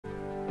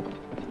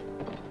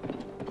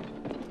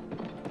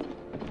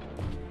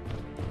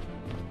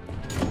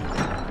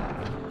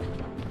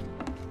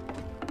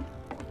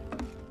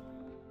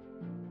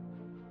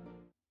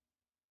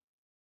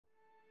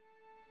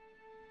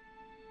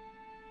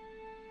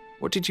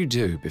What did you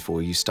do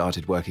before you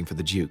started working for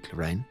the Duke,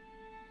 Lorraine?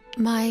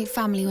 My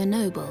family were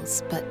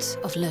nobles, but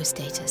of low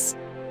status.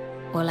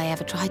 All I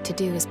ever tried to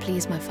do was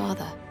please my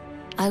father.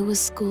 I was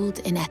schooled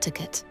in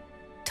etiquette,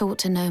 taught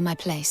to know my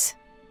place.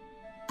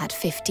 At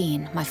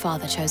 15, my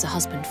father chose a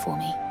husband for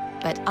me,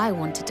 but I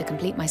wanted to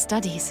complete my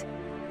studies.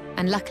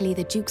 And luckily,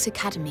 the Duke's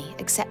Academy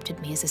accepted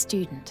me as a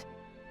student.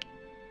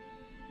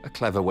 A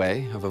clever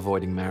way of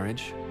avoiding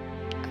marriage.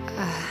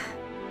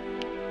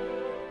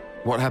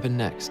 What happened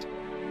next?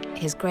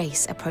 His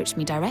Grace approached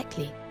me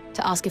directly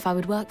to ask if I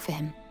would work for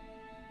him.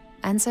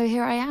 And so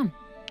here I am.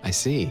 I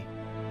see.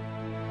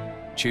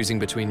 Choosing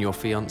between your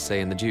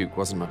fiancé and the Duke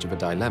wasn't much of a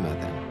dilemma,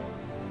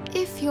 then?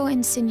 If you're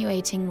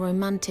insinuating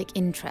romantic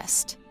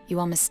interest, you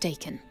are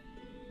mistaken.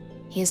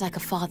 He is like a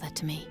father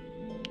to me.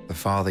 The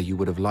father you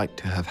would have liked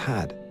to have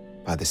had,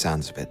 by the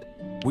sounds of it.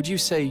 Would you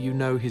say you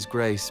know His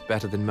Grace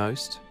better than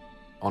most,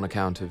 on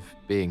account of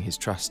being his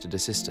trusted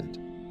assistant?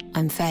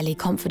 I'm fairly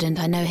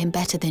confident I know him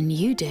better than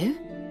you do.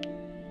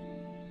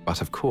 But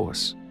of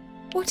course.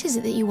 What is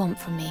it that you want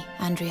from me,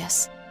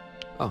 Andreas?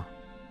 Oh,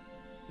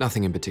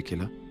 nothing in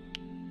particular.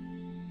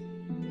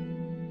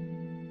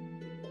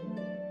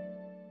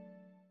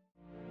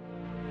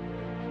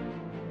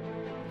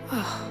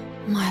 Oh,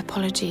 my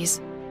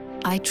apologies.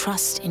 I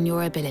trust in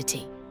your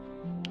ability.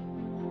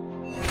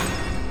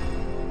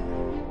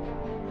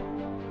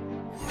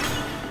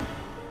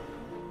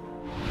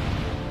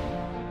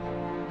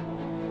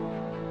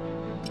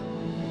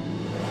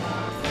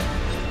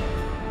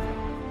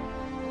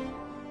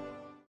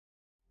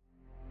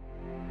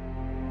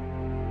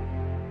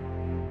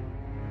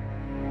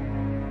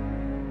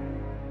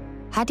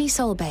 Hadi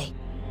Solbey,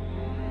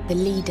 the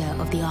leader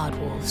of the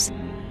Ardwolves,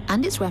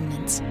 and its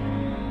remnants,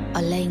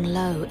 are laying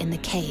low in the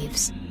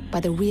caves by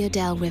the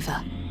Riodale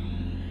River.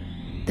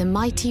 The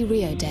mighty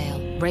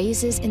Riodale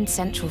raises in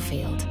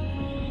Centralfield,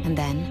 and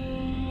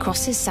then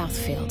crosses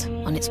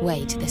Southfield on its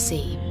way to the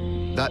sea.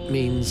 That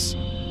means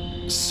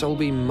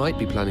Solbey might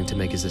be planning to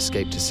make his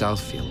escape to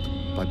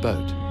Southfield by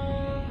boat.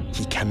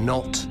 He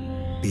cannot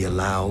be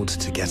allowed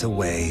to get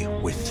away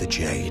with the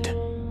Jade.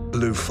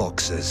 Blue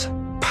Foxes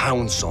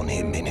pounce on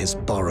him in his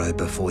burrow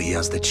before he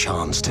has the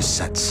chance to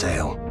set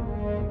sail.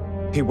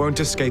 He won't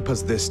escape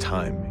us this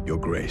time, Your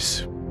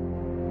Grace.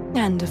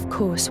 And of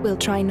course, we'll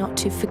try not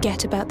to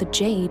forget about the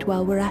Jade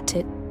while we're at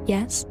it,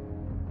 yes?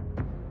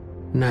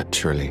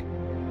 Naturally.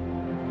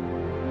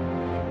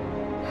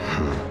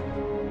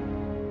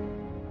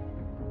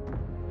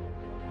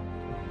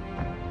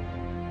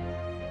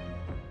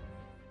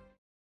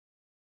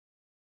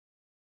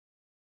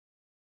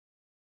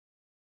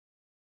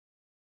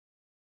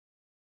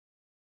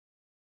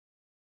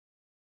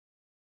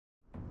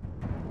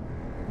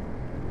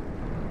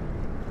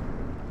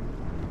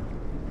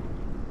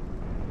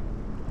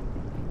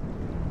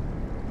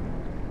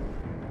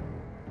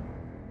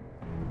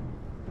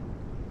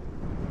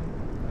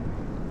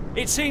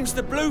 It seems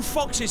the Blue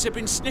Foxes have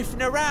been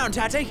sniffing around,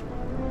 Hadi.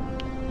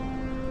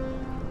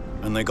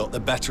 And they got the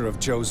better of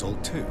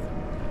Josel too.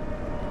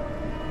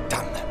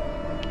 Damn them.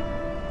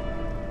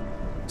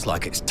 It's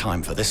like it's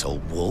time for this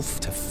old wolf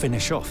to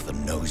finish off the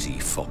nosy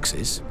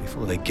foxes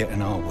before they get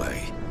in our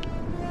way.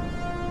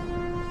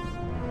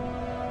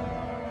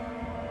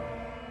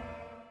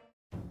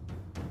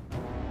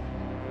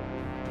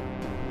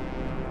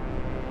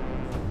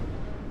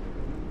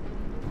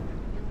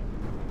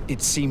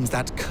 It seems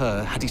that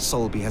cur, Hadi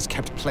Solbey, has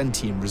kept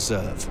plenty in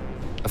reserve.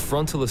 A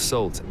frontal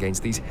assault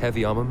against these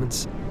heavy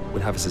armaments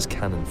would have us as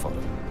cannon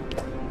fodder.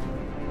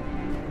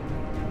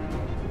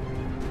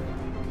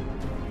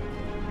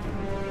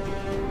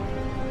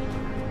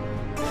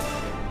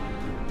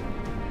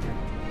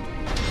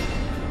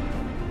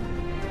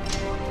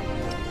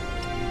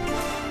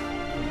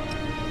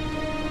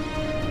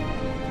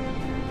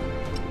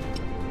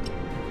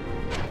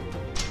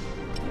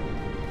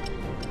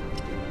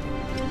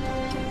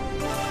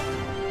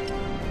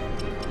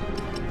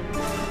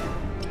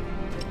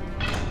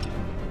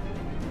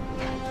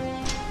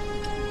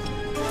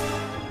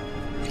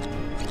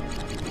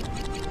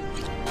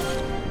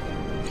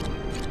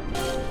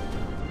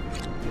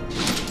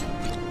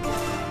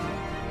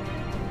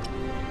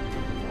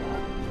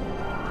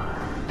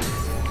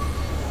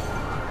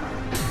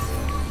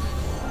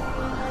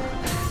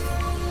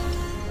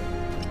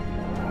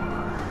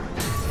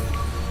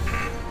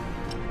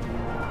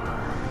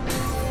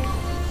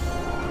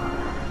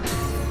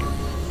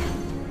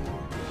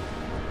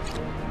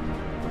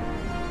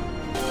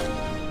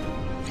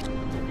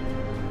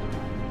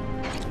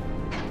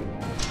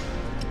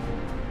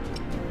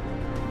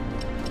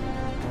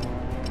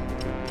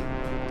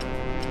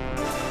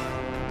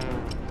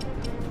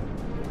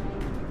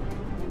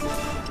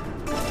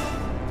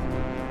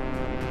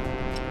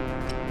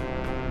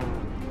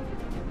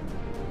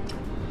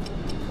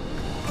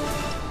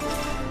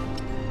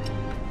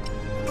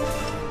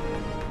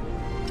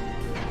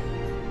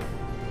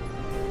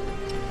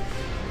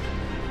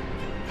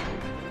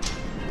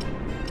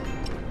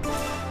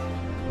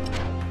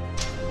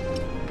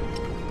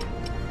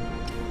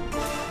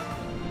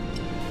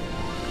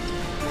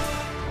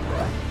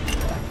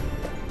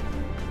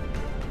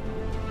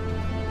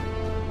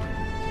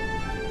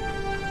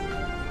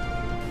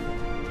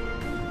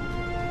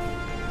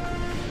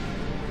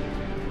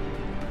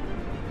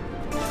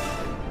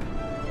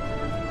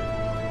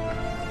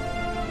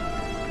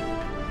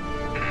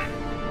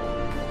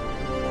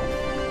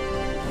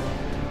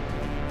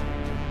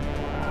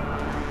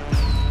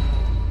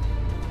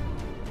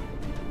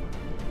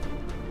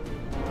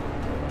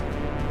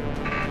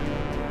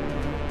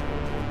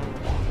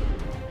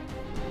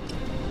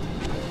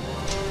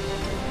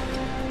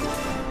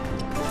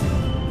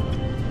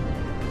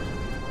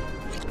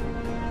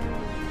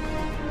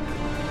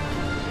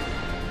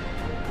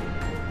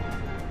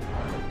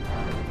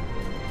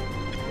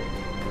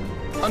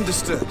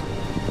 Understood.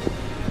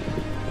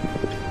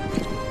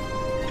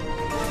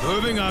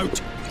 Moving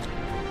out.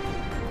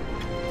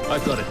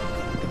 I've got it.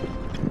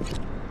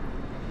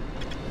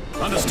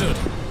 Understood.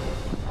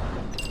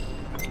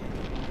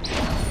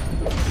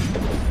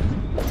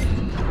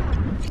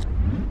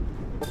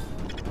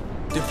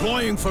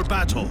 Deploying for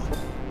battle.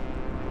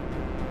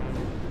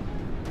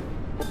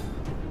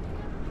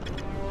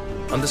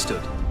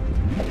 Understood.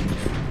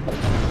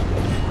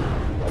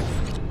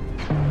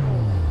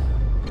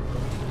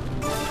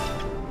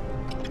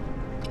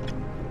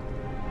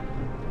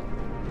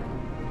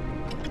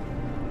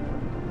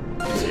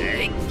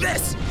 Take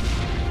this!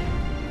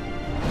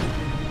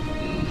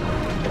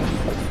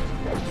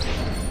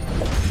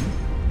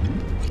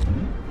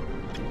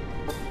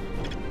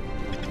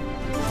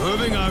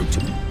 Moving out.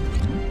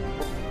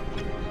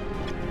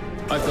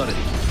 I've got it.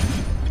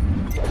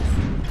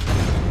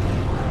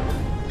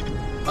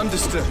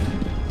 Understood.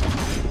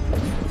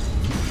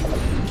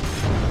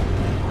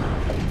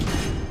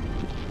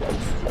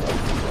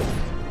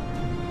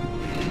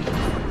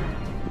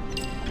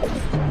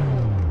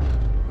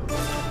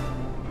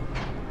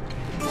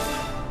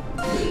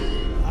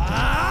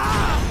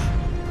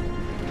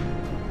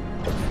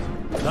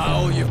 That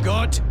all you've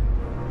got?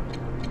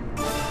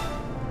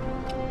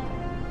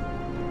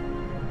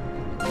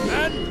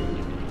 Men!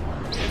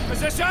 In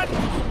position!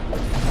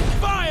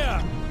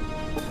 Fire!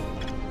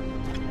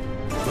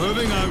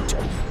 Moving out.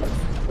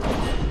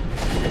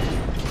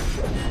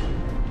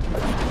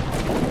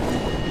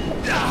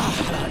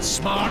 That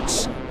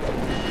smarts.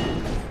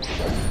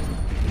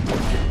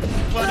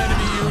 One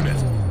enemy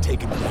unit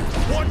taken down.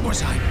 What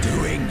was I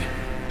doing?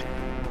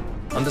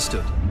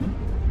 Understood.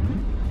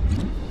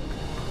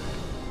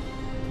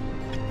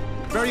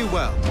 Very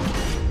well.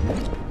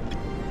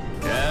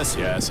 Yes,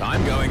 yes,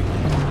 I'm going.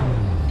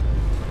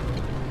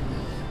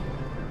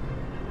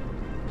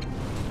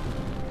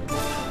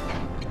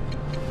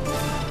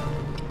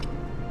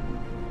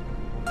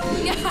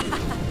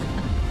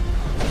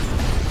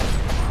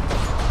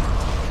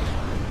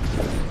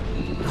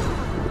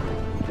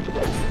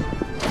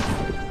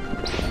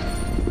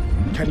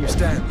 Can you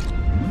stand?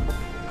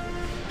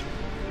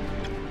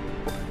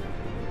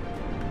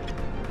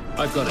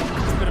 I've got it.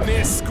 It's been a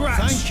mere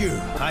scratch. Thank you.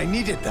 I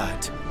needed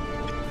that.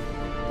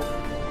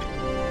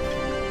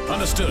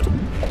 Understood.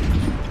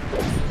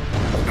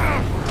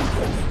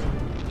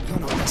 You're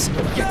not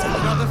listening. Yet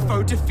another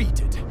foe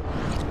defeated.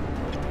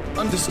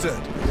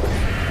 Understood.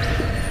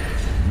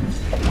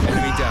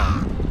 Enemy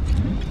down.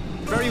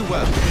 Very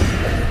well.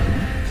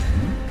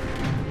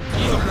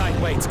 Your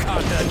lightweights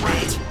can't hurt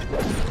me.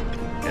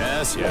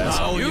 Yes, yes.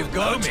 All you've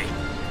got? Me.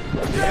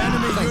 The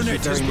enemy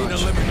unit has been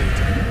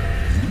eliminated.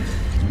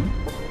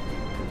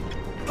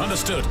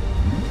 Understood.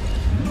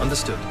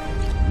 Understood.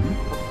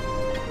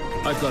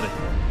 I've got it.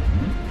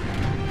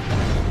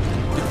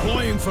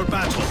 Deploying for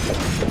battle.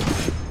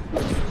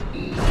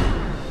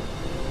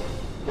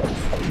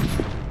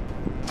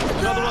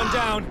 Another one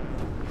down.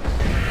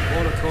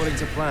 All according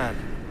to plan.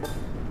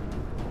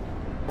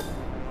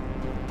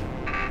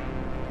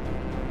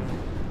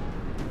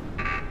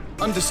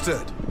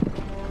 Understood.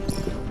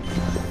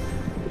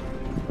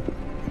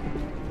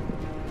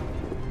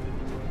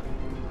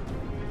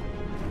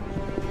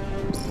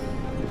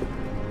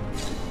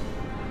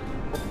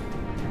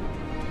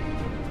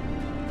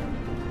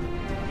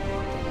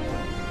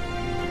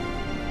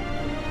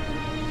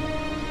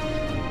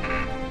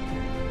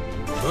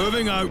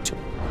 Moving out.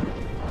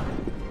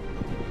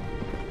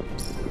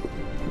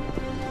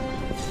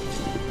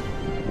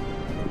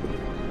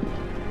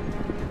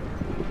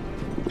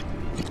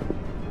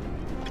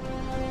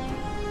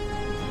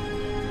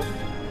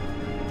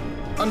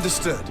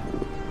 Understood.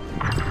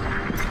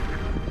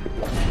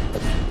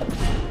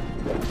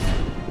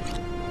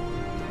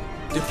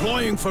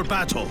 Deploying for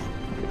battle.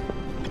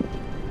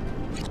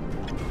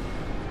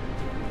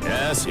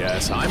 Yes,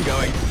 yes, I'm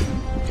going.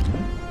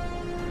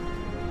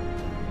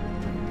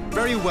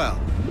 Very well.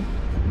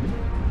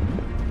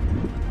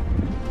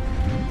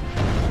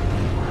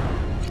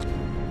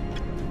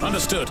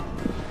 Understood.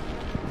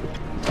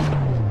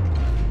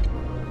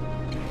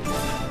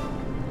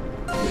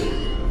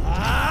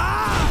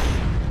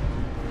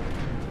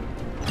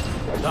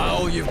 That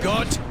all you've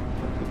got?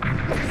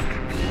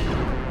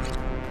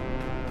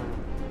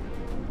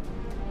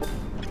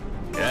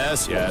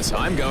 Yes, yes,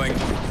 I'm going.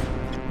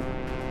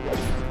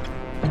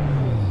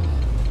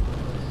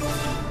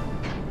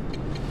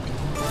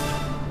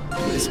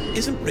 This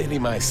isn't really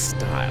my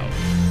style.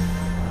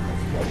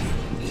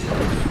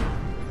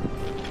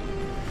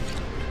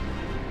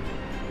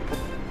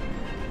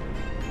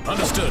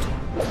 Understood.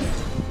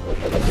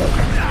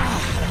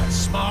 That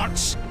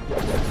smarts.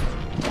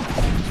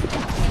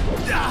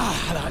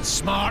 That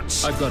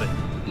smarts. I've got it.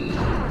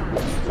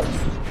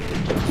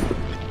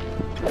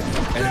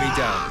 Enemy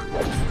down.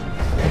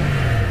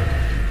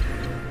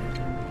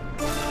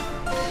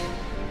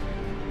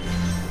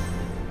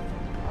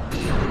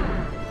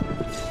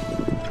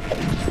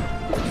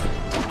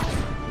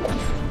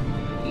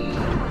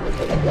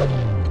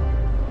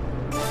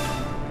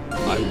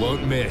 I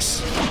won't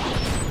miss.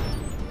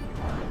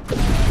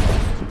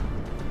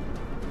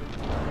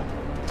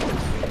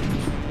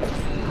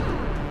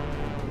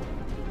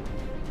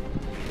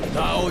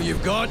 all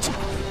you've got?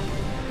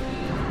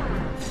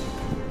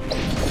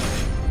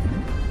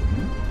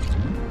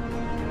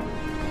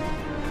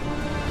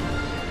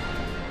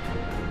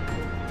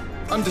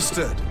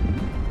 Understood.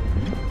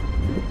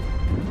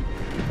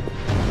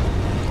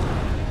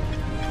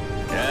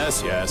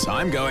 Yes, yes,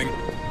 I'm going.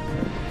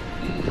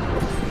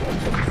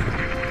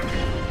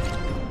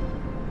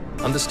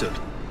 Understood.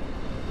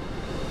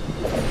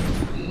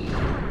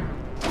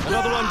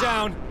 Another one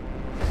down.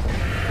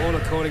 All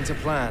according to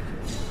plan.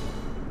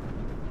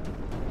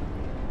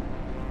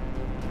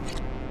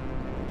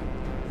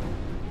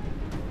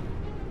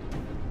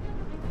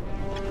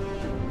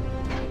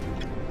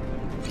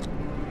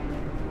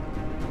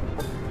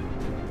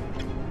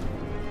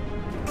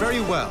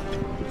 Very well.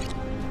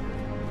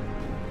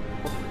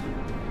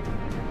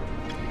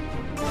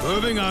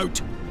 Moving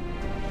out.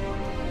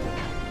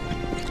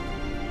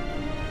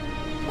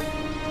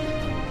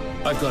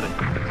 I've got it.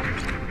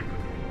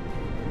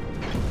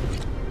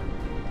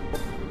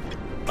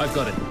 I've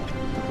got it.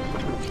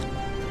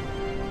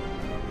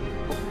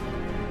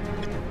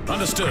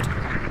 Understood.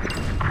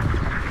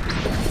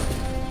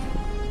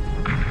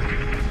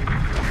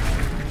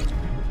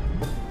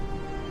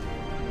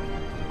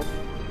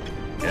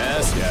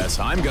 Yes, yes,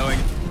 I'm going.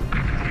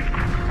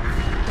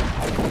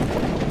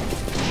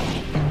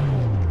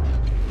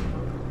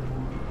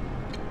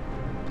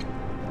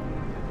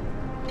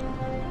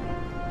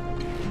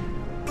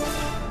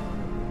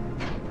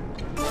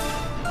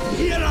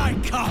 Here I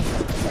come!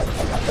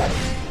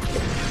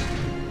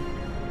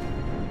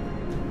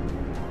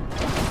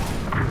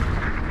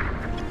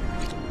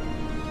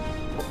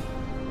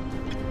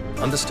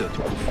 Understood.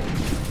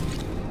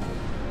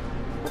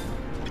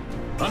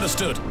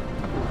 Understood.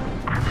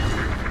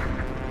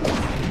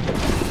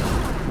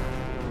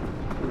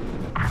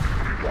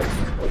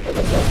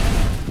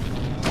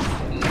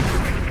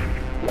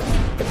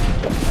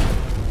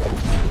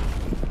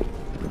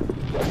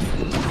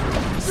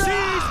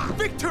 Seize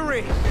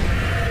victory!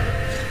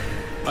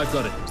 I've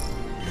got it.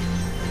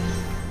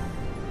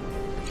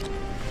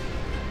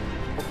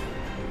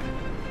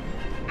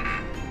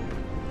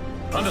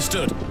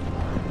 Understood.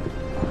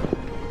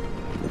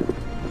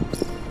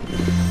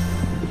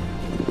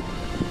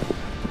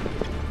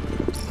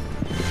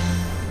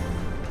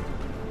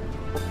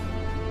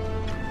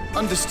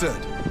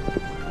 Understood.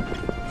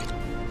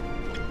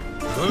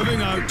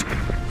 Moving out.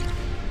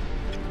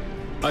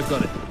 I've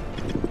got it.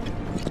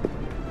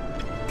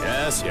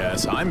 Yes,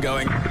 yes, I'm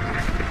going.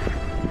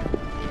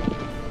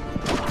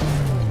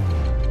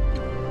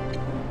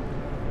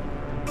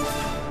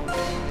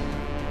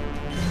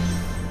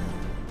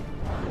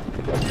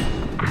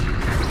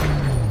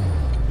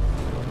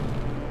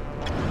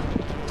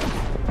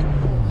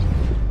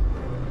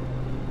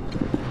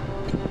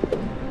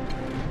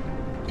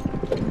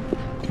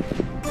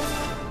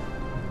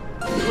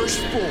 Push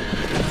forward.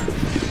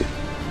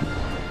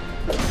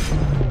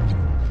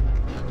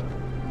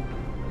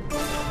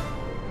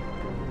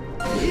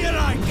 Here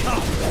I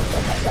come!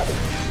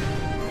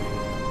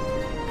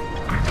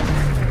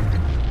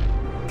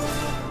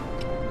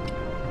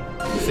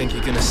 Think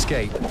you can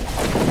escape?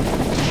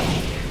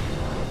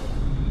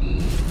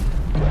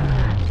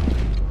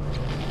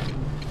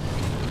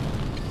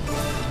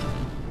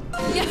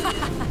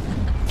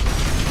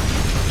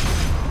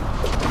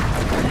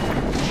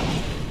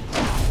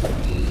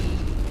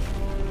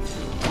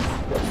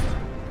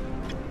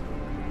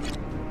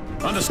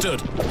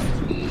 Understood.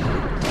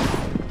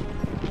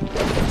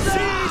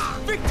 Seize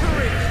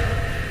victory!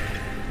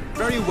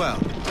 Very well.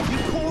 You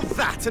call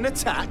that an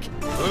attack?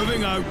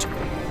 Moving out.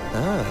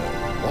 Ah,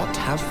 what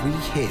have we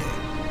here?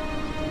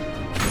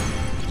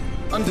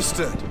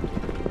 Understood.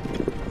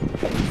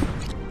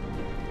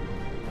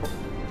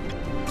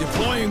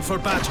 Deploying for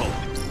battle.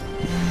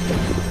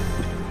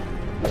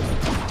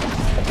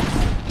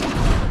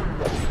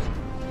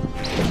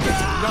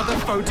 Another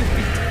foe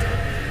defeated.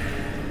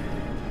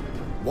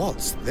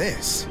 What's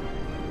this?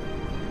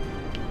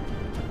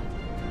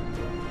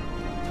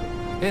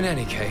 In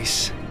any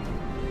case,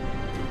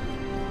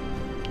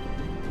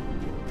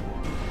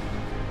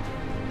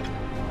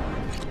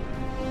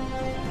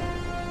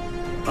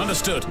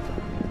 Understood.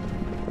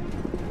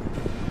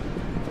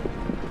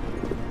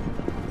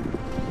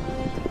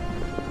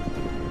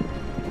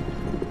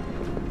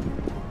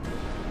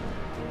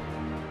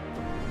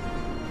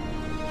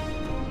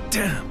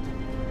 Damn.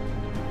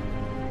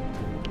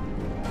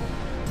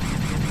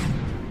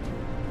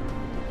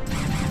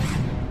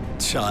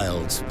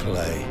 Child's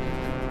play.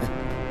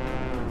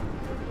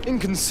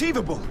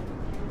 Inconceivable.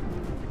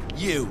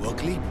 You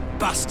ugly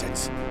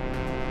bastards.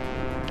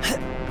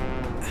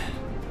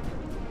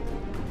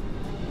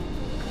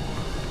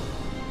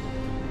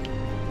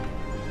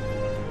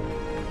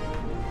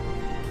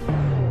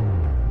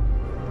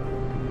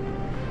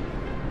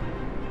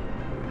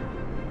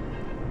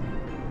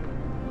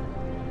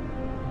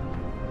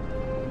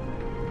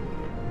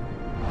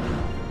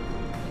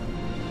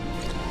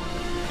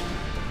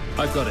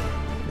 I've got it.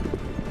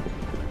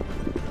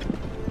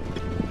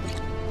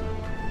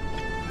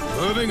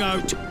 Moving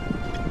out.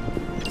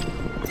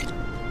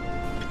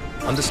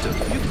 Understood.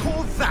 You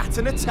call that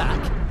an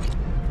attack?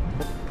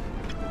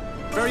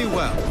 Very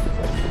well.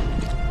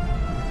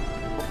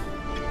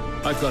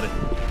 I've got it.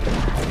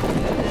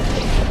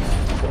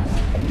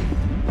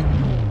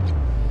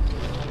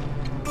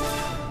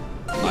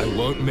 I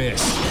won't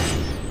miss.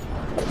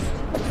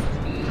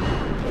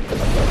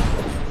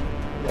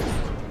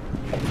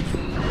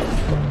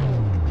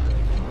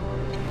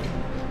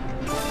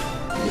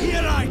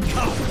 Here I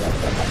come!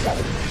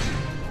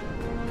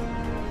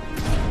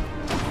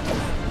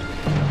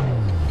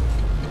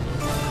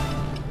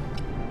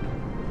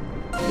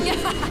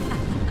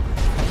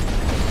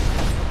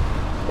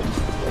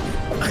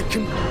 I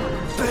can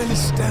barely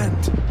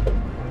stand.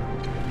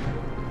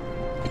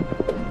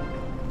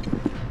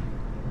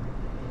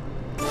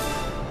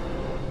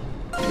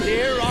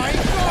 Here I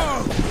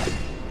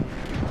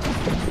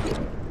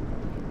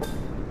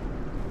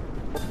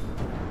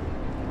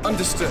go!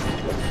 Understood.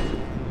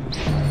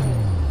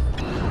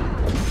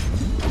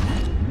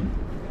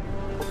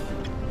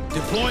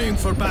 Deploying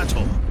for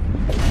battle.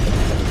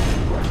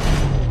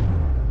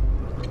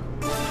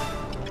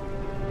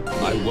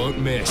 I won't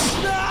miss.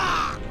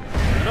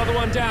 Another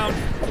one down.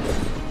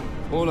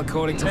 All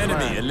according to Enemy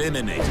plan.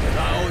 eliminated.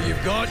 That all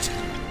you've got?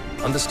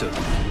 Understood.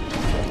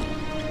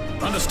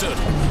 Understood.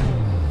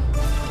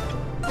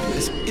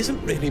 This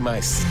isn't really my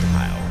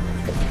style.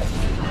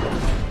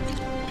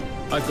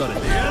 I've got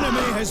it. The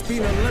enemy has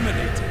been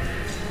eliminated.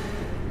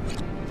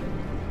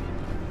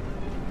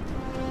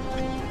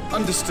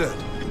 Understood.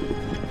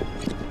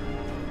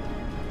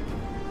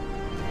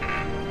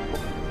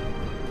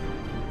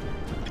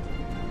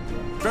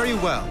 Very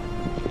well.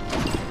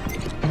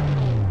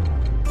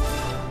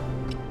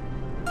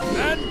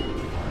 Men!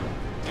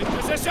 In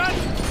position!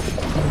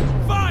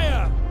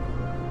 Fire!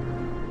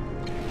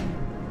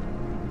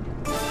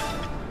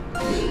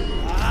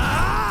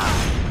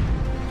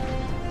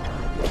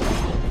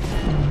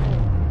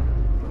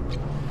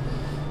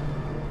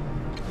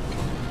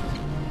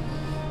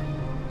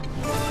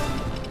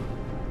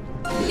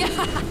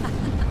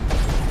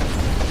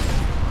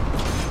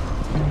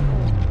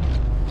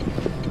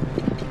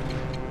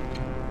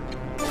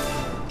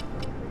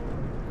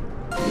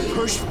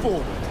 Push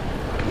forward.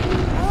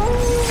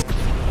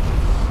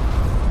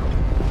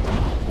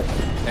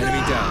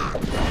 Enemy down.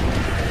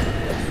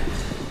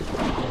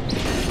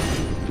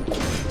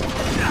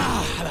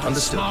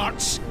 Understood.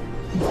 Smarts!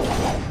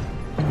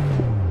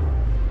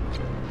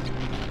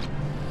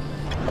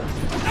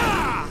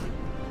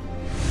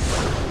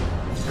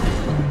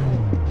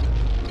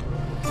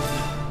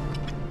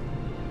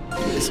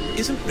 This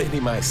isn't really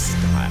my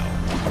style.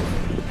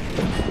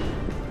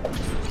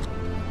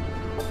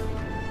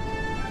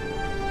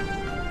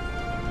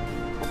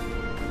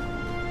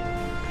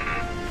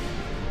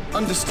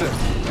 Understood.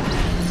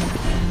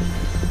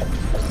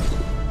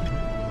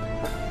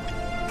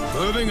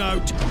 Moving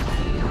out.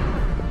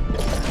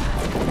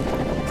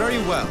 Very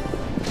well.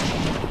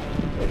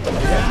 The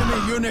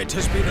enemy unit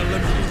has been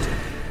eliminated.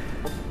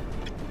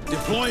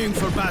 Deploying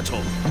for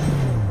battle.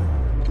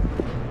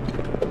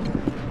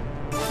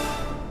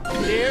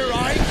 Here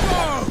I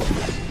go!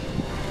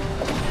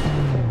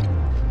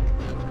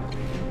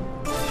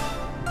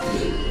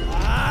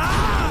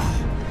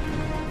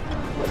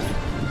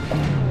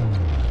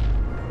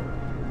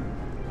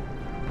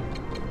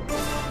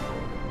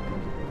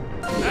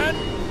 And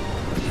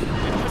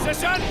in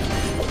position!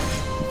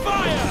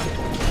 Fire!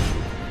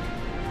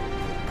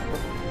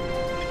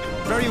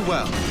 Very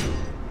well.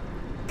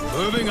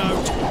 Moving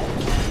out.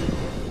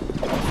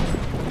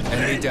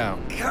 Enemy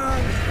down.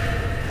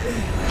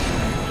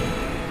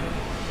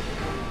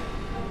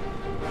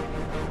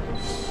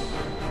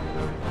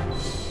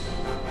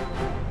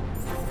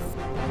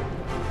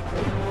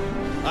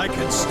 I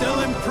can still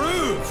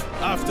improve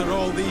after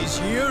all these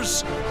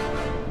years.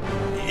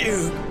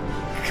 You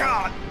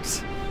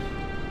can't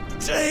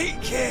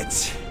take it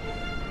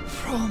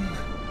from me.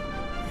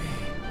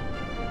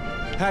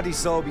 Hadi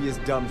Solbey is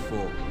done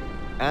for.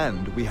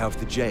 And we have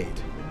the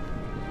Jade.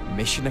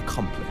 Mission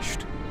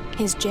accomplished.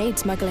 His jade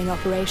smuggling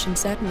operation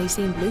certainly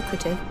seemed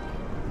lucrative.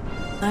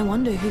 I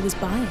wonder who was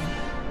buying.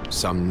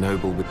 Some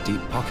noble with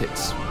deep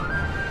pockets.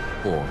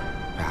 Or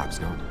perhaps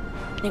not.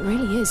 It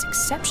really is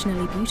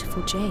exceptionally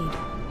beautiful jade.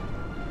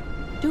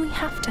 Do we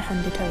have to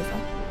hand it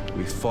over?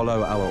 We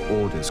follow our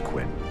orders,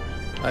 Quinn.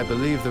 I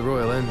believe the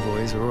royal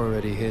envoys are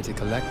already here to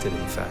collect it,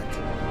 in fact.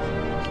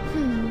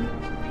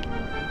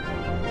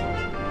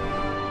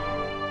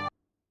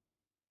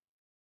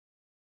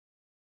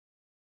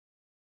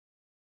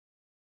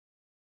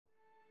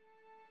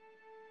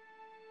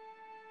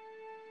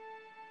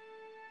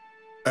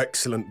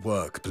 Excellent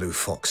work, Blue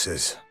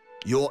Foxes.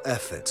 Your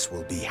efforts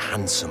will be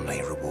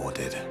handsomely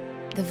rewarded.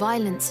 The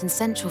violence in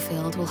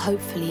Centralfield will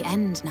hopefully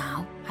end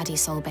now, Hadi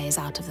Solbey is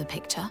out of the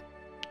picture.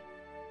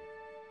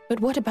 But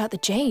what about the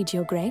jade,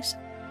 Your Grace?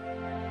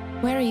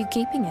 Where are you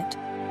keeping it?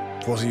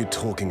 What are you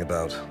talking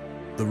about?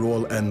 The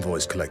royal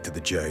envoys collected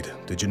the jade.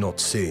 Did you not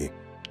see?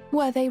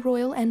 Were they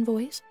royal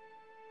envoys?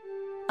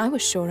 I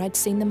was sure I'd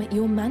seen them at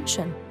your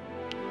mansion.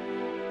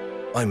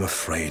 I'm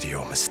afraid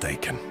you're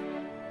mistaken.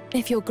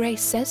 If Your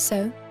Grace says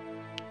so,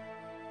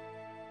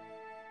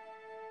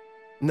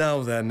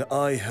 Now then,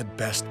 I had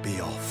best be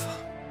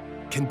off.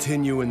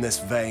 Continue in this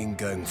vein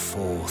going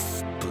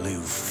forth,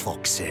 blue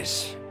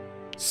foxes.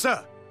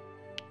 Sir!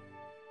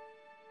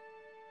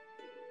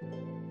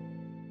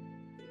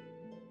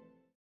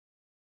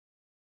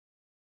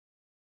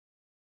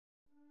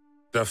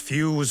 The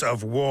fuse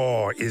of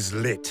war is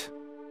lit,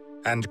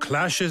 and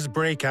clashes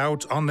break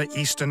out on the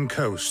eastern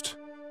coast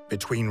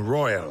between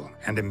royal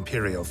and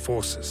imperial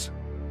forces.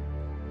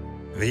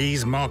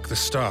 These mark the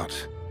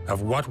start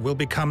of what will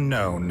become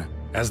known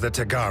as the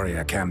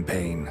Tagaria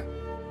campaign.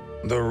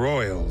 The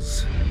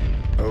royals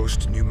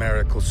boast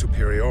numerical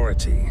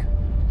superiority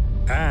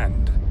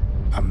and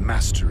a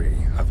mastery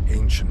of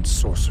ancient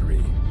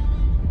sorcery,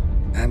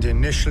 and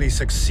initially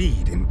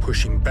succeed in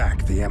pushing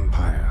back the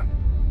Empire.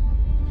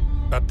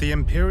 But the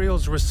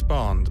Imperials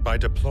respond by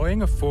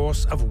deploying a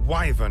force of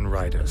Wyvern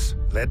riders,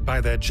 led by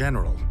their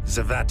general,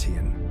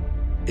 Zavatian.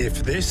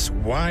 If this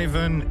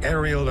Wyvern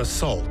aerial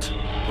assault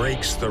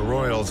breaks the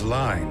Royals'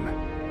 line,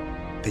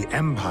 the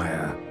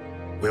Empire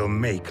will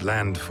make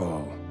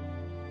landfall.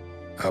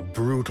 A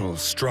brutal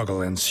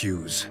struggle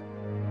ensues,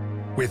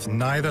 with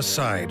neither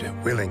side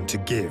willing to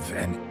give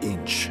an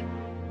inch.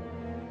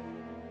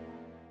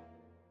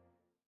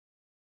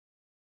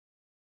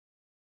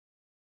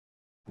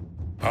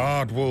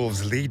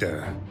 Ardwolf's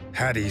leader,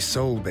 Hadi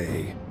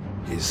Solbey,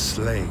 is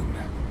slain,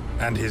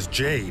 and his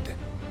jade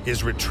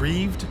is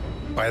retrieved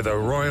by the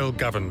royal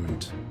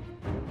government.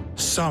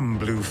 Some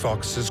blue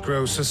foxes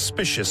grow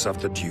suspicious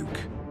of the Duke,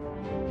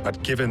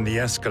 but given the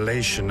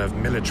escalation of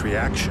military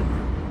action,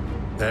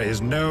 there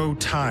is no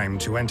time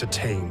to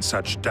entertain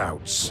such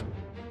doubts.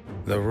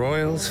 The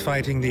royals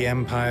fighting the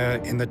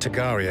Empire in the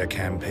Tagaria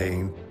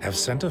campaign have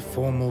sent a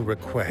formal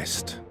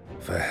request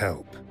for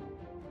help.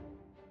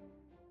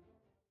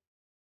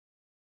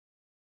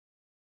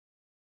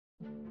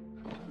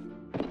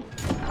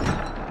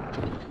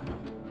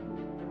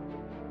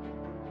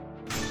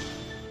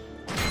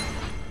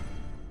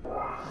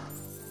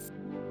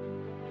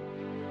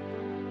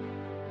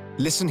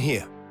 Listen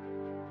here.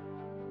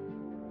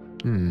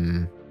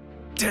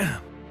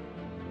 Damn.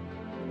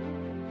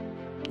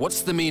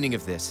 What's the meaning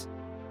of this?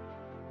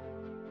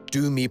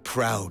 Do me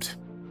proud.